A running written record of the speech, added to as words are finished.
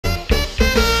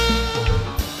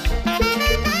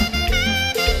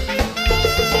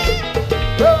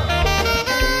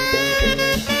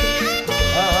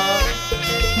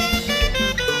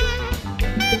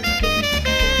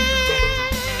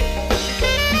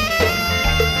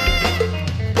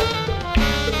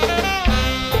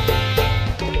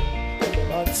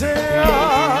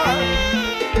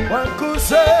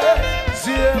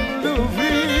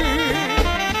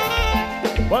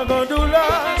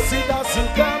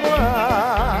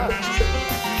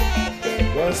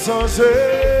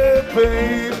changer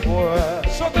pays moi.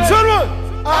 Seulement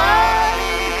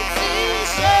Haïti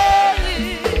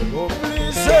chérie,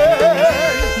 obligé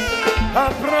à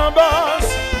prendre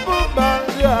basse pour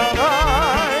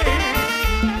bandiaï.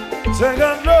 C'est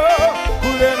gagné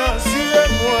pour les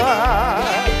nations moi.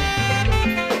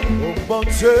 Au bon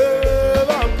Dieu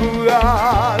va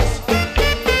courage.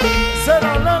 C'est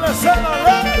la lune, c'est la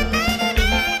lune.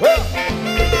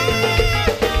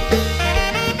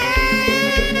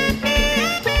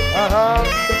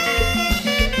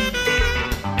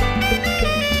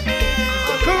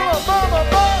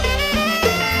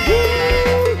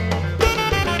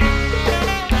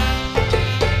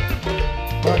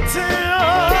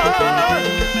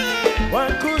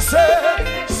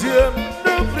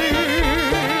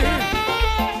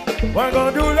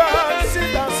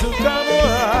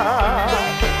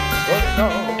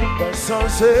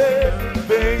 Changer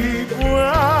pays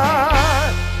moi.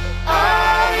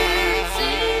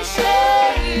 Haïti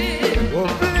chérie,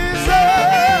 Obligé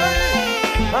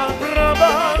à prendre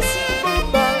basse pour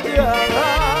bandiaï.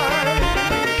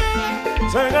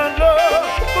 C'est gagné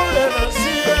pour les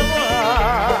nations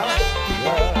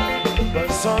moi.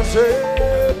 Changer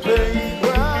pays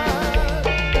moi.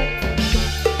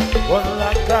 On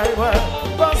la caille moi,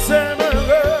 pensez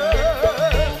m'heureux.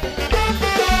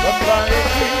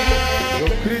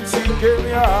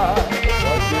 Kenya,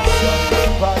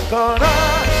 pas qu'on a,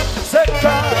 c'est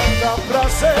qu'à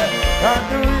placer à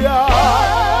New York,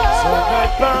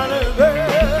 c'est pas levé,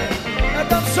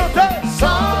 madame sauter,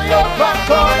 sans yo pas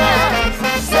connaître,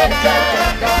 c'est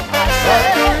qu'elle a passé. à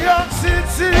New York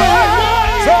City,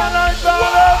 ça n'est pas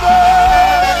levé.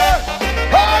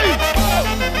 Hey,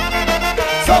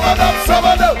 Savadam,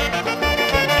 Savadam,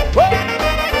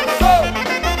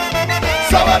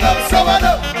 Savadam,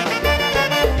 Savadam.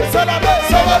 Savadam,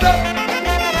 Savadam,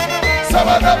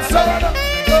 Savadam, Savadam.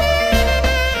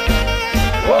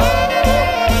 Oh,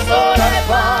 soleil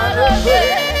pas levé.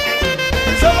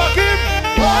 C'est ma kim.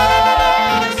 Oh,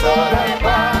 soleil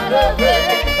pas levé.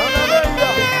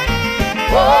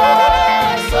 Oh,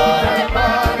 soleil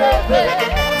pas levé.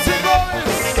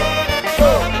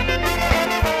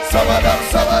 Savadam,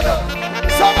 Savadam,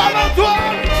 Savadam, toi.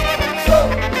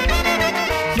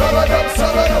 Savadam,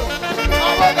 Savadam.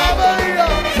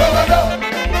 Savadam,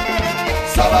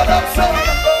 Savadam,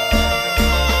 Savadam.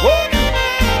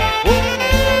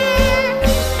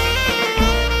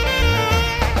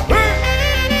 Oui.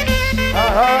 Ah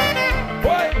ah.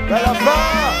 Ouais. De la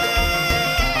part.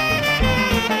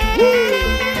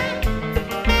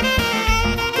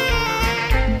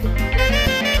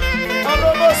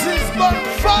 Alors voici ce bon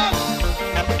femme.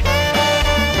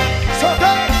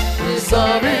 Chantez. Mes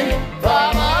amis,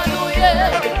 pas manouiller.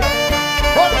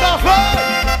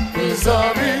 Mes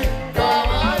amis, pas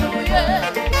manouiller.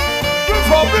 Plus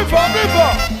fort, plus fort, plus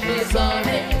fort. Mes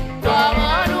amis, pas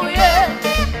manouiller.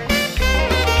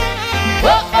 Oh,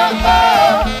 oh, oh,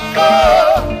 oh.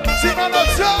 C'est ma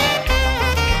notion.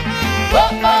 Oh,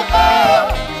 oh, oh,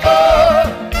 oh.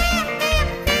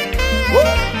 Oh,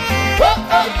 oh,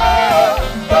 oh,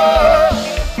 oh, oh.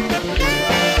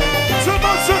 tout le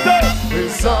monde saute.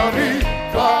 Mes amis,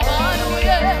 pas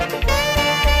manouiller.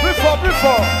 Plus fort, plus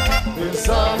fort. Mes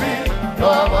amis,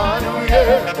 pas manouiller.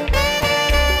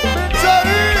 Mes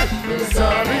amis. Mes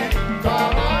amis, pas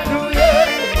manouiller.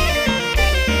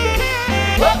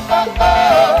 Oh, oh, oh,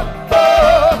 oh.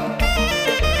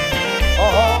 Oh,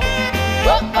 oh.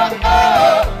 Oh, oh, oh,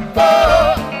 oh.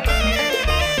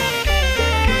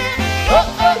 Oh,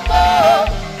 oh, oh,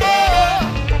 oh.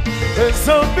 Les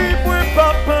zombies, moi,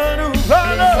 papa, nous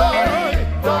allons.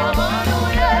 Pas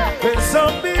manouiller. Les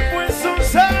zombies, moi, sous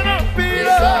ça, nous Mes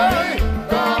pilons. amis,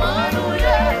 pas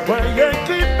manouiller. Ouais, y'a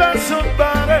qui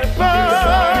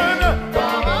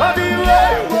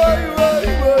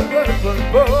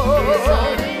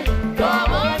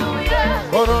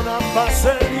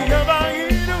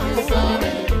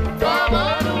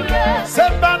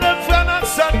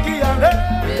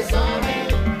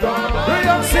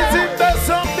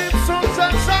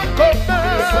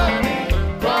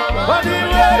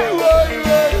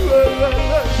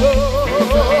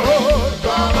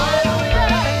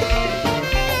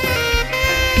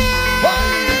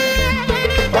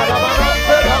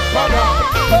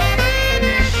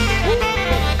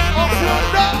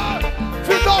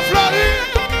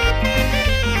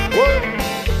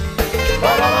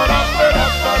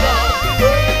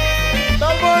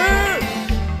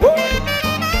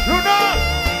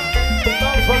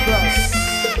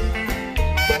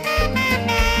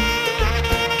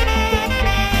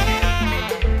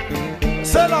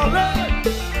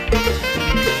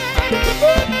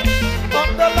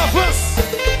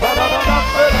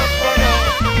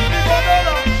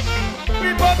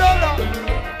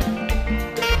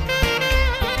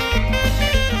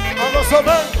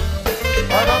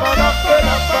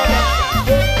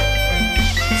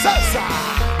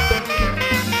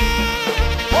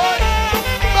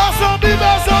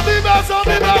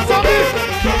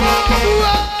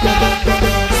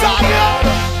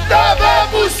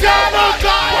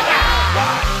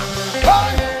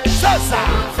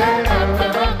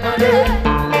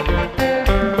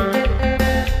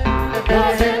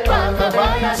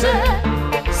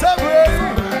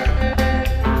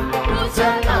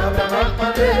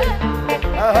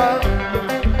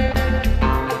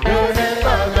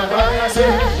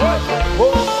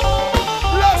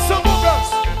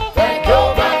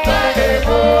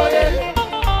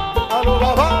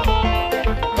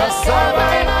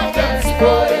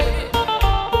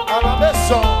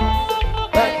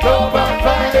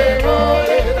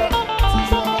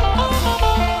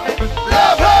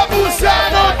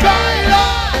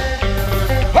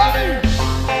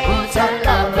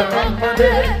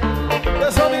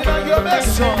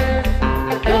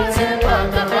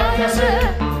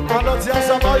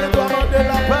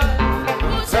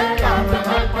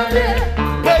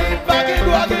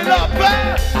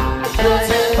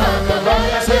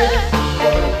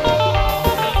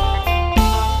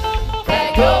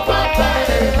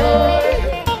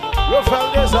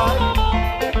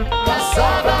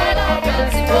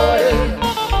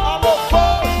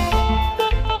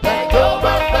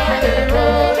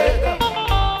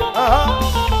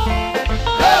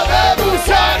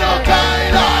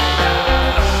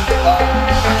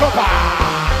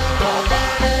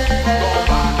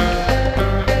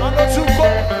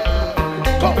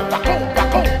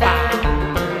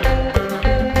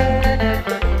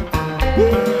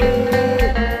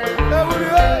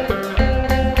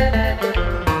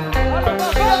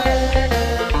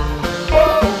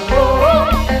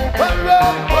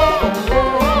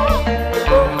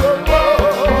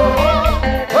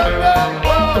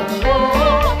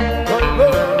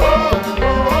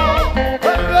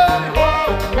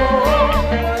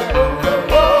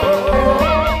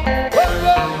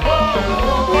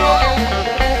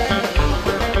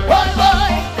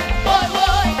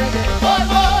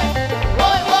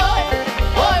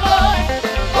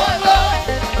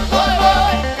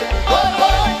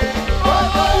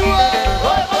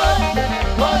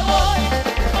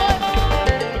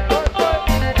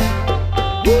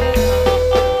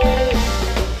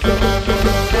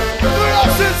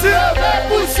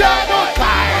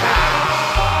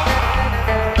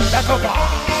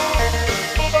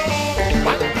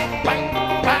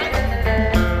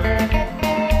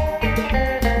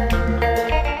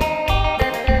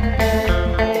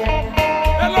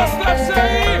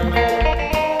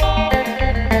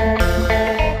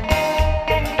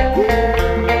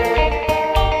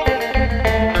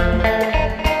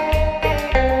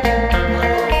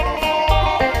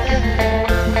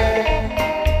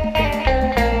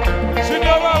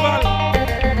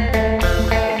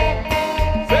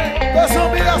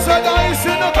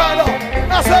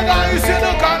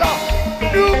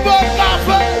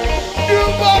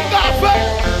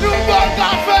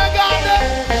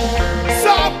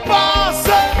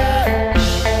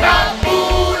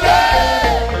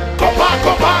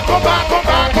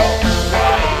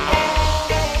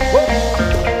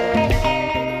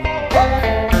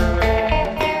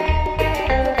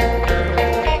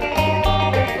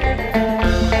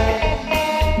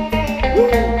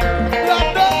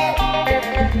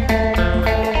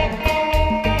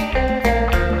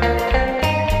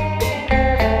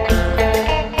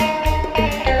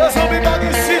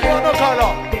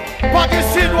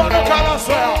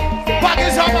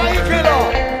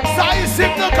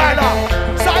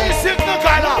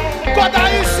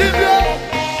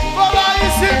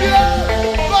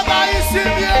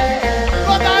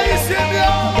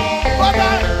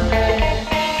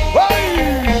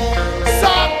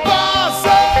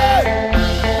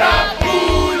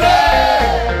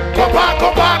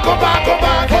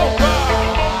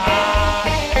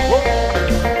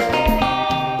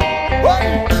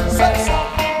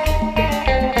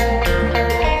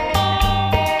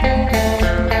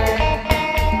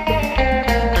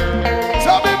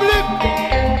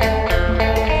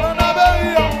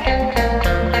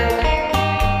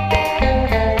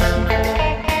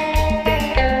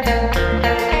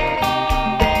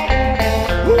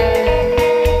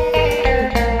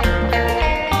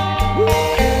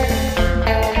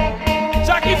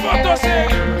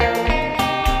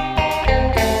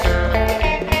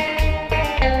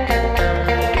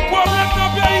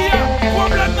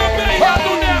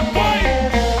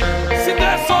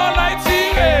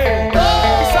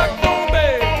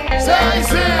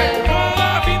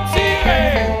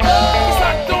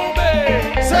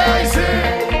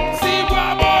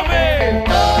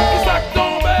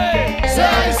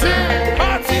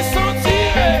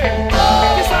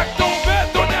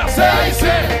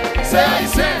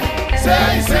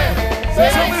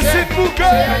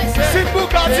C'est pour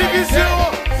la division,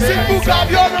 c'est pour la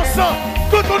violence.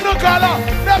 Tout le monde est là.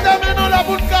 Même maintenant, la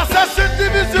boule casse, c'est une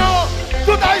division.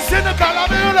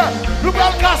 Nous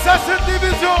allons casser cette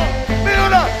division.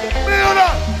 Miola, Miola,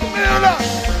 Miola.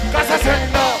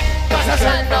 Cassasenda,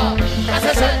 Cassasenda,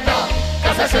 Cassasenda,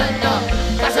 Cassasenda,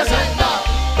 Cassasenda,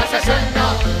 Cassasenda,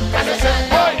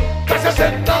 Cassasenda,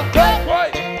 Cassasenda,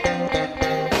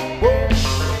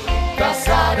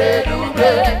 Cassare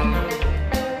double.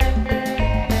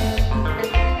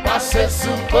 Passer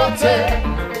sous côté.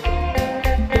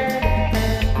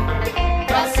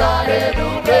 Cassare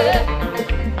double.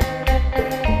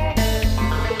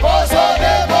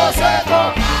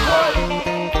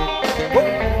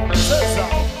 c'est ça.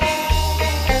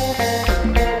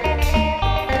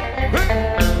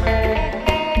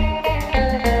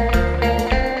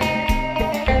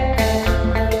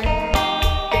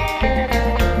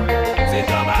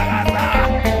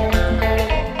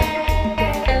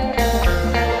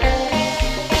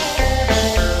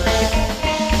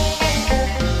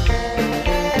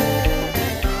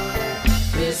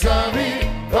 Mes amis,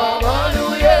 comment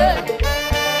nous y est?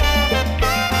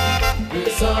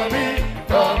 Mes amis,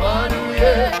 comment nous y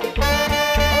est?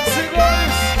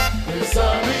 Mes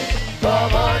amis,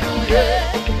 comment nous y est?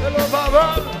 Hello, Baba.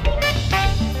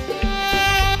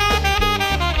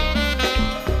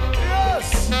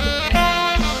 Yes.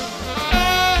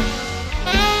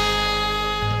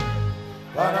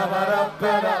 Para, para,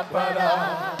 para, para.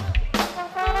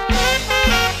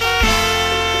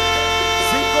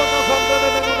 5 novembre,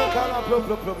 plop,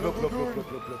 plop, plop, plop, plop, plop, plop,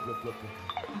 plop, plop, plop,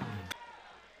 plop.